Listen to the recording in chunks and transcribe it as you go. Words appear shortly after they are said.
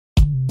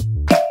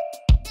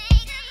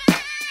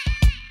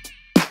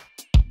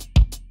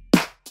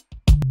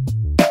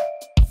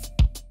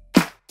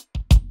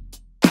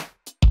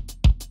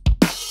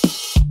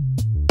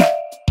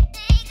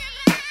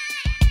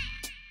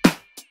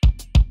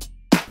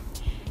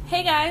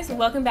Hey guys,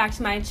 welcome back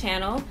to my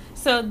channel.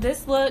 So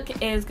this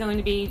look is going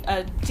to be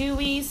a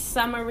dewy,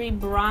 summery,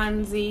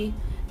 bronzy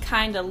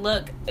kind of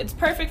look. It's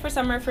perfect for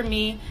summer for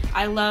me.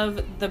 I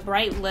love the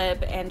bright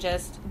lip and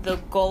just the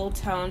gold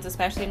tones,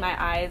 especially in my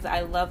eyes. I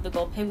love the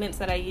gold pigments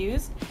that I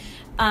used.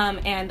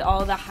 And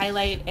all the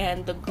highlight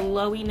and the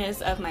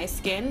glowiness of my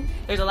skin.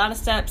 There's a lot of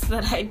steps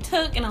that I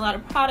took and a lot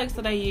of products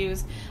that I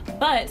used,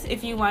 but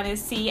if you want to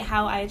see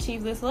how I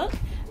achieve this look,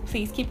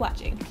 please keep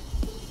watching.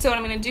 So what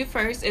I'm going to do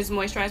first is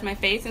moisturize my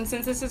face, and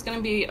since this is going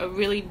to be a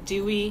really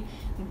dewy,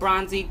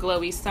 bronzy,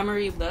 glowy,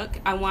 summery look,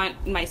 I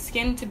want my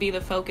skin to be the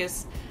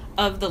focus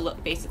of the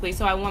look basically.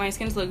 So I want my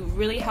skin to look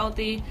really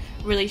healthy,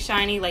 really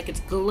shiny, like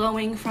it's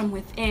glowing from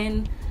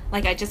within,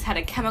 like I just had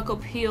a chemical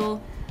peel,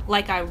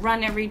 like I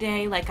run every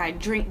day, like I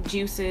drink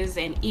juices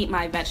and eat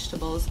my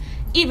vegetables,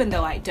 even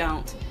though I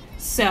don't.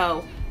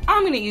 So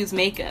I'm going to use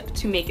makeup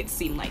to make it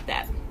seem like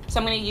that. So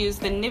I'm going to use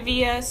the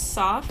Nivea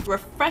Soft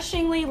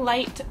Refreshingly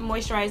Light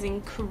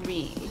Moisturizing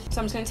Cream.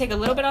 So I'm just going to take a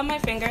little bit on my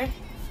finger,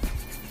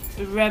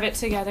 rub it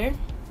together,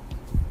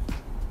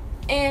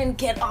 and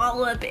get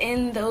all up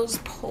in those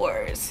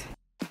pores.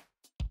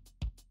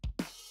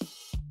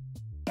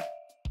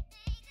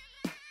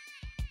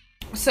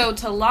 So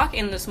to lock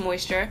in this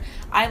moisture,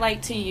 I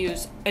like to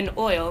use an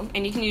oil,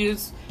 and you can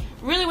use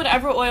really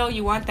whatever oil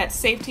you want that's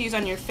safe to use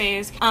on your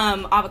face.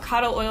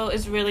 Avocado oil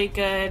is really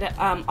good,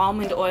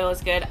 almond oil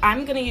is good.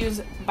 I'm gonna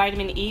use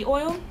vitamin E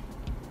oil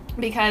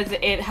because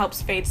it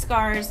helps fade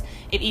scars,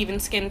 it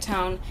evens skin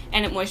tone,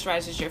 and it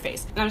moisturizes your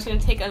face. And I'm just gonna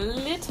take a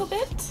little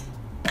bit,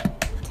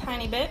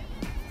 tiny bit,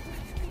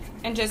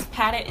 and just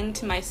pat it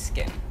into my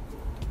skin.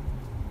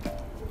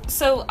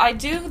 So I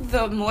do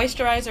the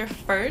moisturizer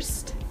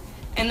first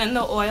and then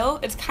the oil.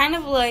 It's kind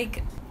of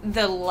like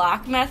the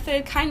lock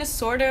method, kind of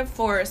sort of,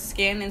 for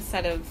skin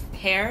instead of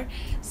hair.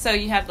 So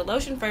you have the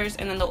lotion first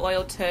and then the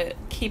oil to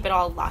keep it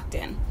all locked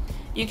in.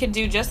 You could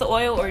do just the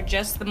oil or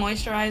just the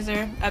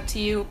moisturizer, up to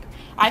you.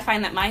 I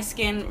find that my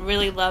skin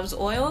really loves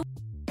oil.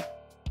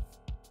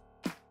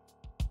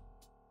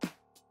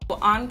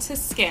 On to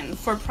skin.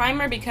 For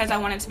primer, because I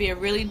want it to be a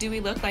really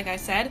dewy look, like I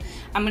said,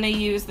 I'm going to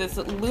use this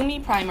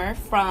Lumi primer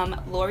from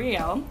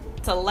L'Oreal.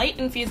 It's a light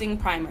infusing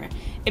primer.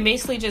 It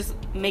basically just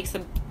makes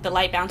the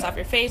light bounce off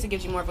your face. It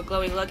gives you more of a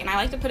glowy look, and I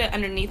like to put it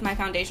underneath my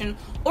foundation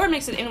or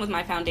mix it in with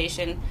my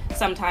foundation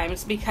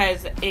sometimes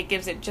because it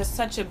gives it just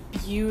such a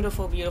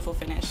beautiful, beautiful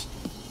finish.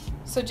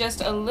 So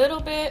just a little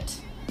bit,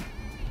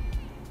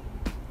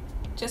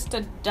 just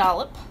a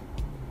dollop.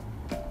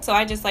 So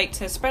I just like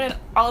to spread it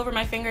all over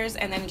my fingers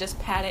and then just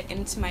pat it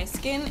into my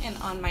skin and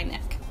on my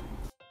neck.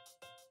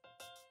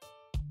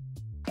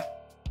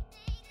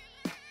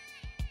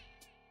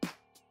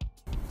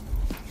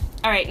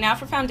 Alright, now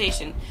for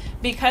foundation.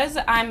 Because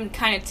I'm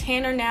kind of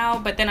tanner now,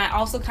 but then I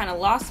also kind of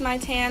lost my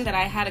tan that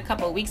I had a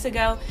couple of weeks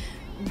ago,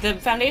 the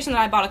foundation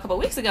that I bought a couple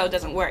of weeks ago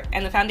doesn't work,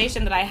 and the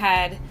foundation that I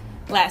had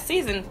last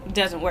season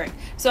doesn't work.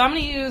 So I'm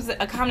going to use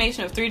a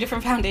combination of 3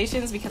 different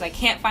foundations because I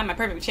can't find my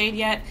perfect shade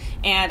yet,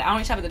 and I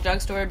only shop at the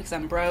drugstore because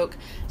I'm broke.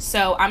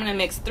 So I'm going to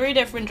mix 3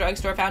 different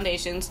drugstore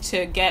foundations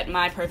to get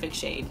my perfect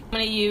shade. I'm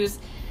going to use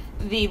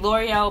the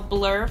L'Oreal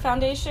Blur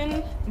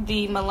foundation,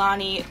 the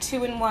Milani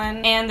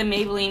 2-in-1, and the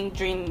Maybelline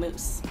Dream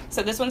Mousse.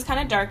 So this one's kind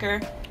of darker,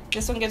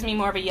 this one gives me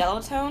more of a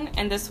yellow tone,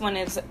 and this one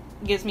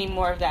gives me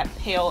more of that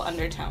pale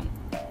undertone.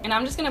 And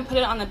I'm just going to put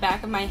it on the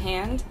back of my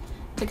hand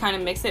to kind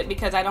of mix it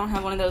because I don't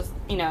have one of those,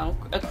 you know,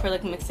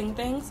 acrylic mixing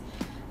things.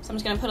 So I'm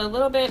just going to put a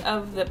little bit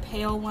of the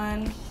pale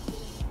one,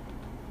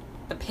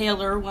 the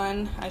paler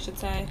one, I should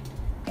say,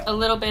 a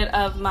little bit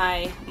of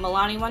my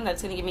Milani one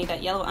that's going to give me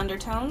that yellow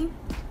undertone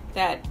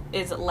that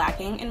is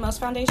lacking in most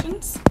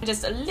foundations.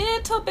 Just a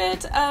little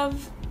bit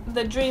of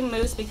the Dream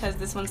Mousse because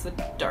this one's the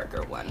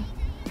darker one.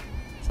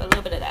 So a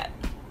little bit of that.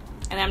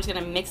 And I'm just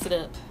gonna mix it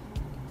up.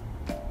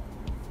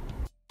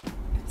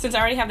 Since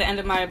I already have the end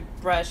of my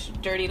brush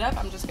dirtied up,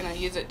 I'm just gonna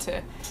use it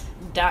to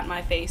dot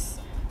my face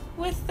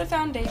with the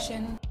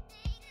foundation.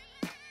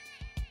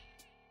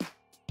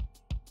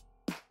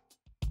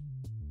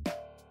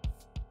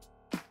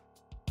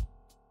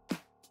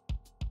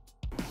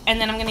 And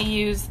then I'm gonna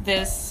use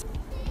this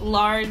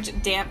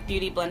large damp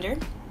beauty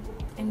blender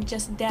and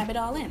just dab it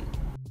all in.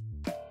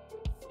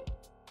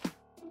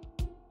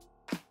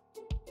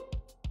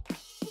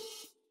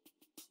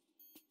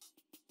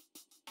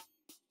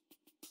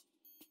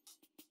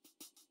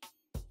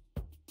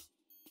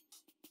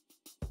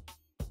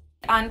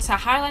 On to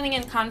highlighting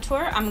and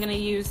contour, I'm going to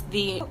use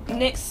the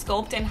NYX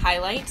Sculpt and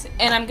Highlight,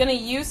 and I'm going to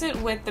use it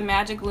with the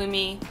Magic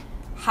Lumi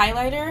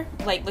highlighter,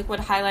 like liquid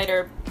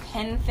highlighter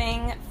pen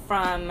thing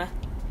from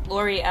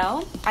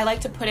L'Oreal. I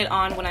like to put it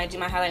on when I do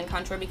my highlight and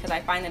contour because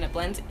I find that it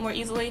blends more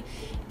easily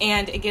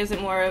and it gives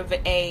it more of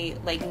a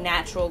like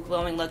natural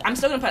glowing look. I'm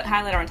still going to put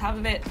highlighter on top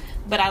of it,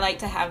 but I like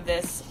to have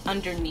this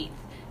underneath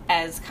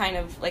as kind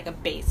of like a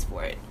base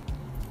for it.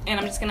 And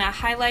I'm just going to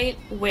highlight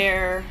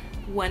where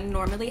one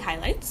normally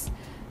highlights.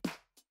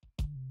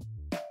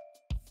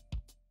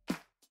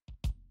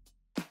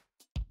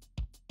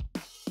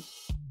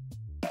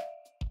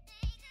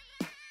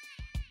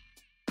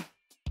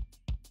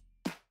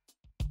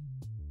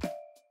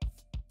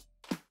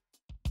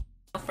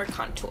 For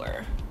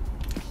contour,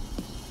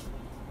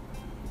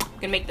 I'm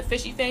gonna make the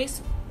fishy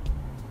face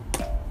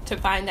to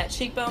find that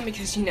cheekbone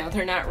because you know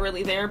they're not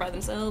really there by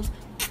themselves.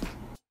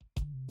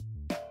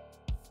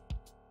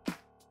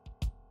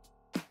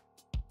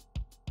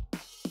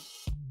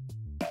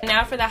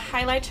 Now for the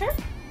highlighter.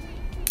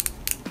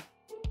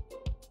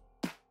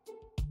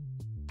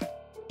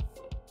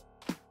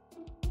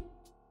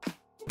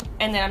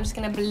 And then I'm just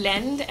gonna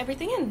blend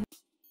everything in.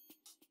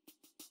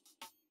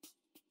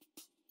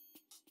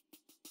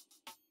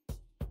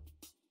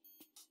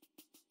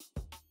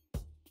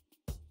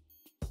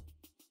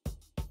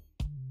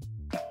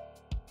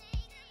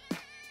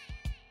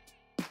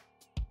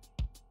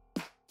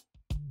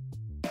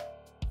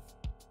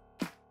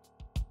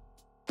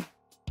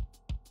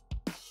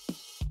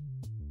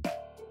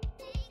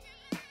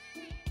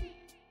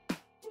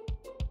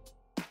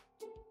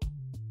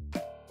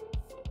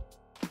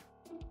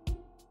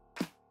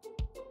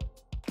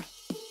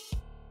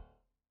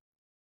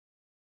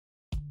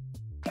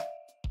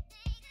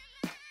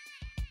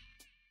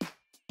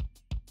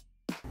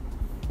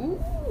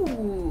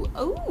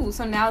 Ooh,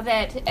 so now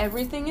that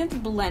everything is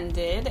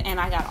blended and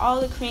I got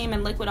all the cream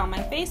and liquid on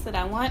my face that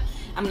I want,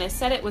 I'm going to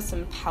set it with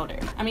some powder.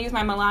 I'm going to use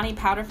my Milani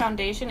Powder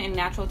Foundation in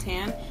Natural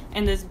Tan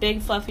and this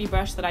big fluffy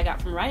brush that I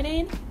got from Rite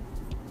Aid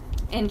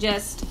and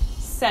just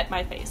set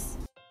my face.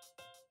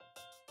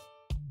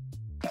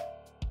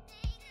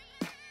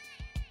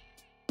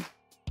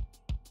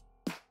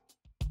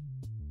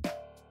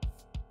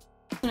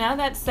 Now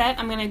that's set,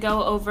 I'm going to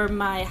go over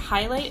my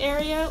highlight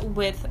area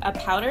with a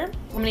powder.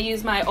 I'm going to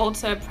use my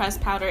Ulta pressed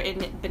powder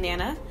in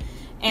Banana.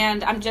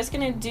 And I'm just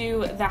going to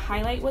do the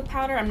highlight with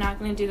powder. I'm not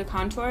going to do the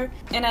contour.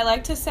 And I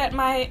like to set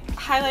my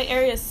highlight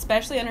area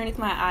especially underneath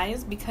my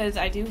eyes because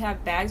I do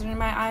have bags under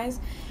my eyes.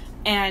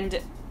 And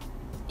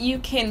you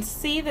can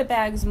see the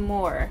bags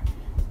more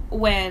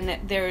when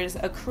there's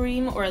a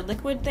cream or a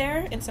liquid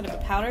there instead of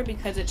a powder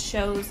because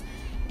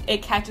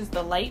it catches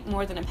the light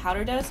more than a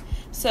powder does.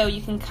 So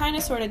you can kind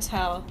of sort of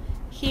tell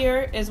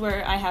here is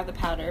where I have the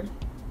powder.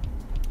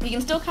 You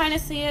can still kind of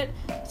see it,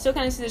 still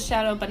kind of see the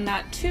shadow, but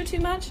not too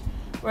much.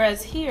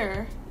 Whereas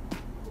here,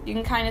 you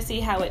can kind of see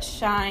how it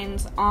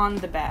shines on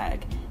the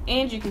bag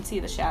and you can see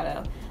the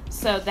shadow.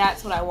 So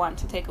that's what I want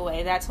to take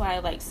away. That's why I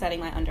like setting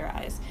my under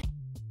eyes.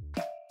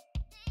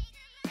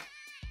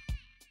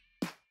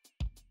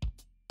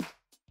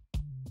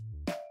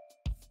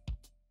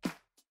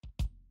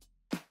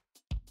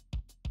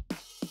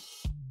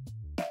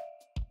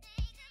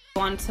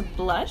 On to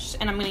blush,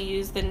 and I'm going to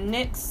use the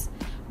NYX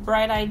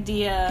Bright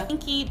Idea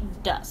Pinky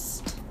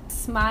Dust.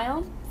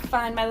 Smile,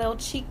 find my little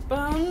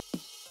cheekbone.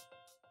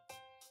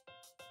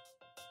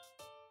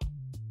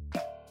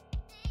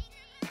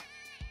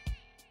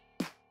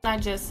 I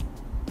just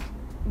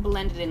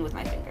blend it in with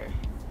my finger.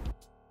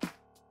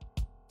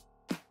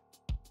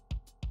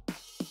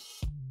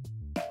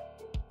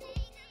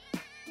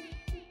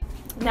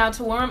 Now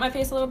to warm up my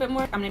face a little bit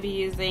more, I'm going to be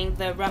using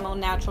the Rimmel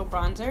Natural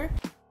bronzer.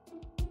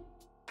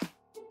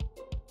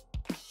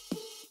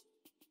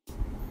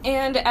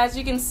 And as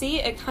you can see,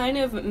 it kind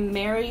of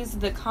marries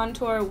the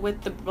contour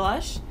with the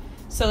blush.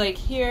 So like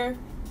here,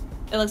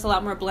 it looks a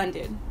lot more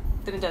blended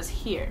than it does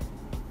here.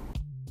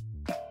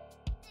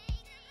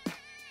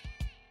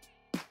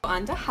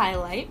 On to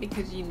highlight,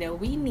 because you know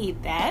we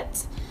need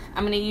that.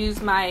 I'm going to use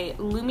my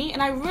Lumi,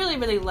 and I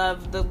really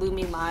love the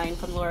Lumi line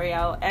from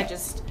L'Oreal.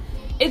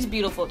 It's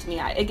beautiful to me.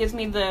 It gives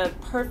me the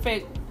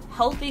perfect,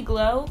 healthy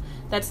glow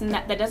that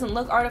doesn't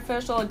look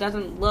artificial. It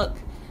doesn't look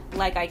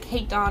like I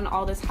caked on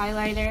all this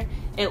highlighter.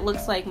 It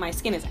looks like my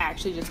skin is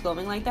actually just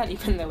glowing like that,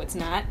 even though it's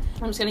not.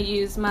 I'm just going to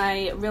use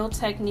my Real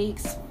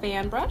Techniques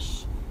fan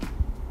brush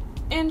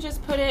and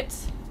just put it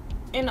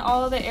in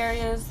all the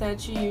areas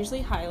that you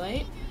usually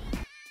highlight.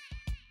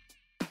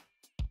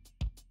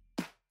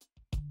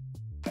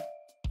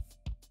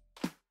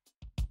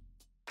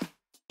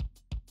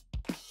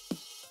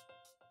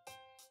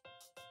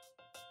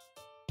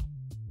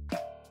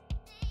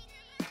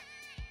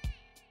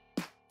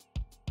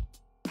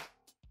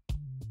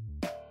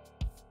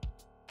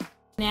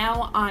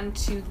 Now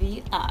onto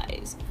the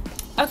eyes.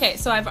 Okay,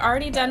 so I've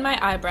already done my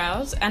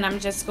eyebrows, and I'm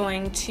just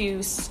going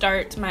to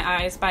start my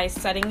eyes by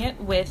setting it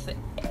with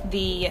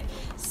the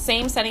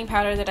same setting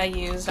powder that I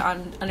used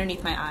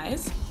underneath my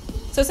eyes.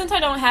 So since I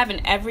don't have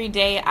an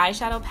everyday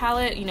eyeshadow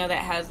palette, you know,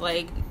 that has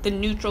like the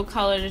neutral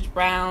colors,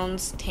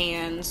 browns,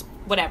 tans,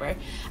 whatever,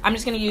 I'm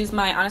just going to use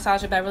my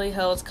Anastasia Beverly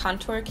Hills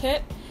contour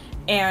kit,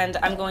 and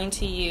I'm going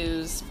to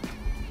use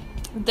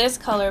this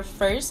color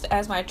first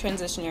as my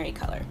transitionary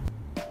color.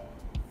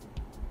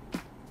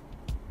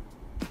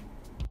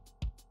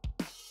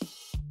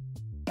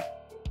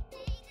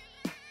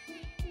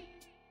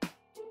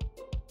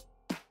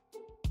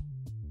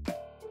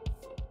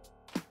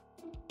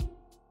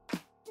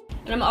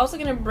 And I'm also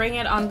going to bring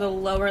it on the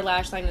lower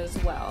lash line as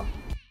well.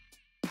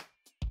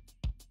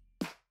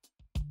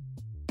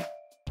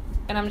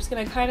 And I'm just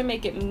going to kind of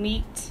make it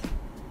meet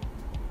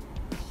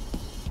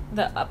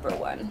the upper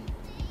one,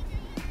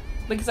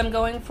 because I'm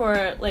going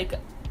for like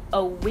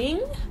a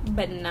wing,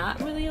 but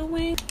not really a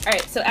wing.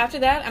 Alright, so after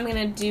that, I'm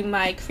going to do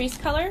my crease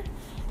color.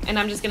 And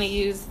I'm just going to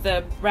use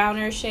the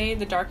browner shade,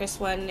 the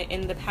darkest one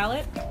in the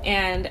palette,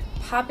 and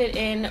pop it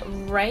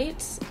in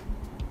right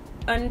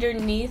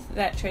underneath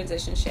that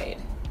transition shade.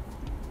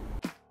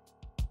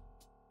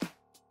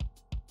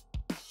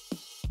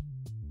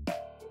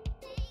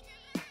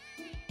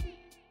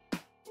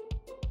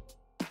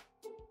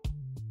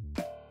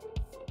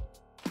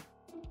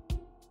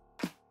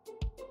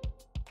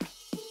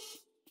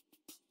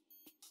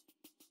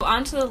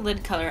 Onto the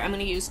lid color, I'm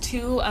going to use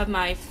two of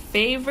my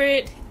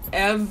favorite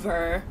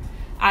ever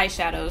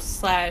eyeshadows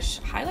slash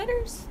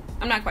highlighters?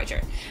 I'm not quite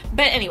sure.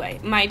 But anyway,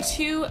 my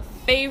two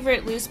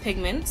favorite loose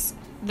pigments,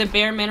 the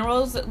Bare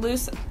Minerals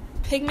loose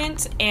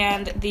pigment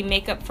and the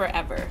Makeup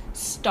Forever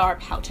Star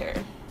Powder.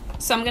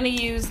 So I'm going to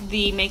use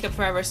the Makeup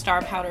Forever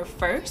Star Powder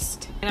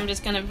first, and I'm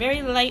just going to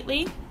very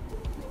lightly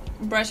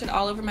brush it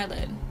all over my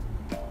lid.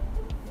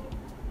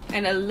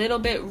 And a little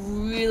bit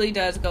really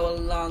does go a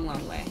long,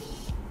 long way.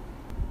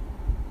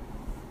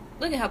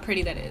 Look at how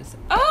pretty that is.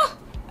 Oh,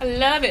 I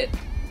love it.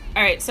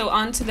 Alright, so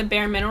on to the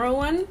Bare Mineral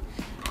one.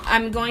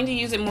 I'm going to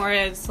use it more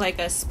as like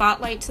a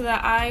spotlight to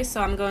the eye,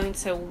 so I'm going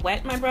to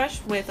wet my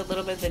brush with a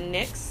little bit of the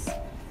NYX.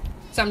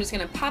 So I'm just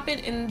going to pop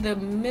it in the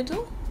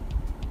middle.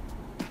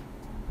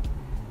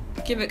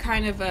 Give it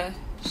kind of a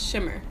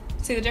shimmer.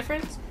 See the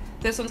difference?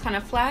 This one's kind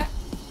of flat.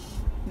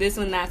 This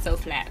one not so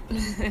flat.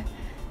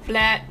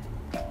 Flat,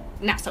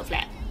 not so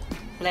flat.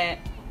 Flat,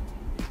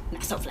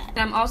 not so flat. And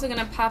I'm also going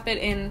to pop it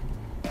in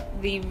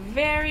the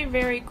very,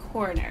 very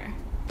corner.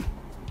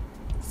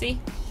 See?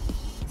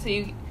 So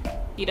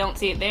you don't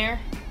see it there,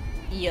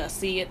 you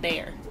see it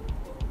there.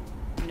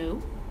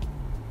 No?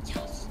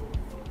 Yes.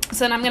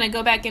 So then I'm going to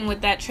go back in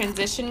with that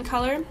transition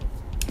color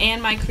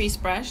and my crease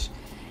brush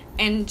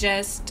and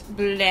just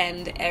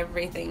blend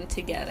everything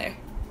together.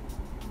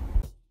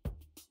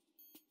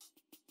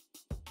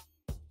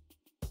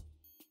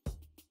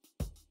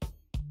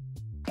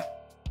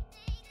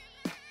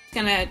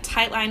 Gonna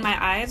tightline my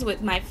eyes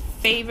with my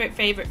favorite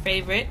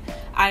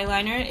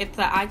eyeliner. It's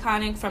the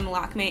Iconic from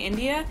Lakme,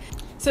 India.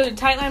 So to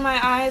tightline my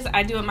eyes,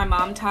 I do what my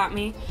mom taught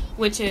me,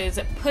 which is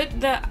put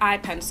the eye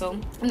pencil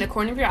in the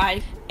corner of your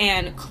eye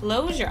and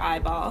close your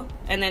eyeball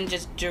and then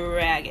just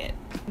drag it.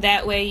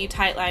 That way you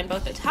tightline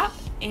both the top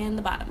and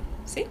the bottom.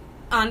 See?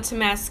 On to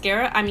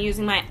mascara. I'm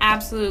using my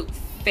absolute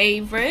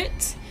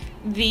favorite,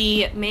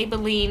 the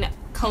Maybelline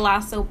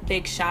Colossal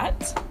Big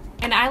Shot.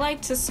 And I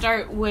like to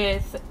start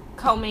with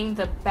combing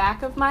the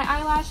back of my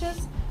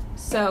eyelashes,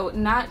 so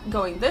not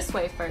going this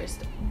way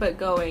first, but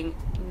going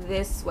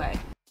this way.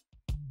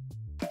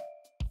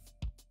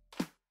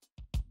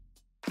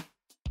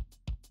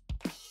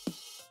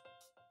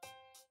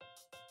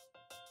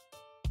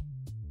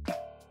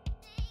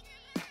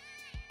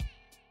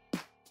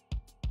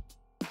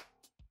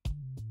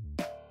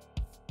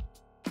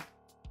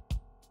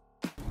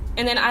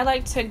 And then I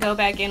like to go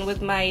back in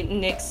with my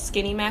NYX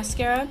Skinny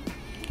Mascara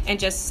and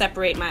just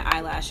separate my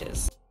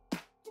eyelashes.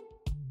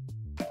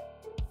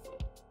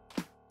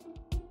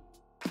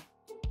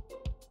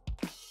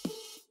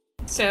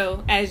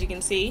 So, as you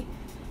can see,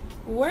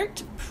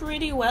 worked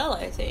pretty well,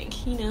 I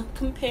think, you know,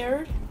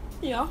 compared,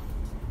 yeah.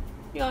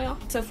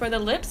 So for the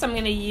lips, I'm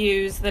going to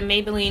use the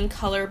Maybelline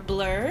Color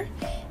Blur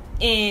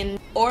in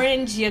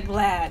Orange Ya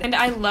Glad. And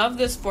I love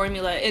this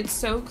formula. It's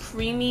so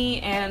creamy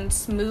and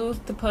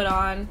smooth to put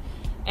on,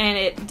 and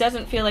it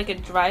doesn't feel like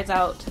it dries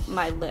out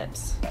my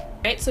lips.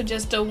 Alright, so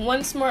just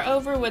once more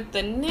over with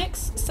the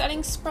NYX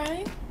setting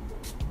spray.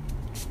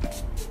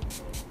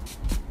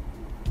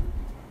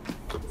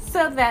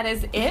 So that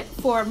is it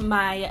for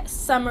my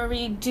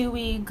summery,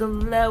 dewy,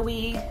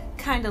 glowy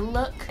kind of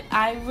look.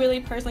 I really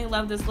personally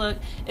love this look.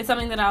 It's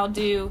something that I'll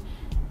do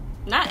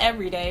not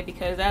every day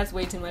because that's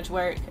way too much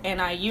work,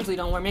 and I usually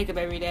don't wear makeup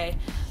every day.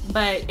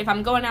 But if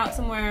I'm going out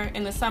somewhere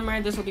in the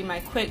summer, this will be my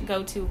quick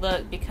go-to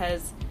look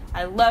because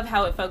I love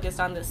how it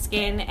focused on the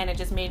skin and it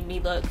just made me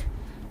look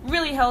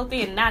really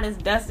healthy and not as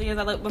dusty as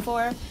I looked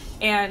before.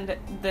 And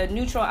the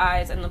neutral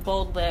eyes and the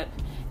bold lip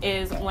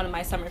is one of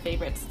my summer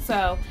favorites.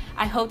 So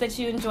I hope that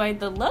you enjoyed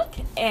the look,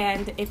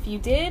 and if you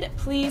did,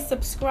 please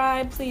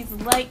subscribe, please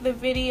like the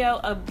video.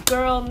 A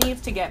girl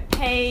needs to get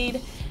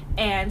paid,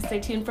 and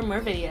stay tuned for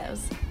more videos.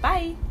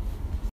 Bye!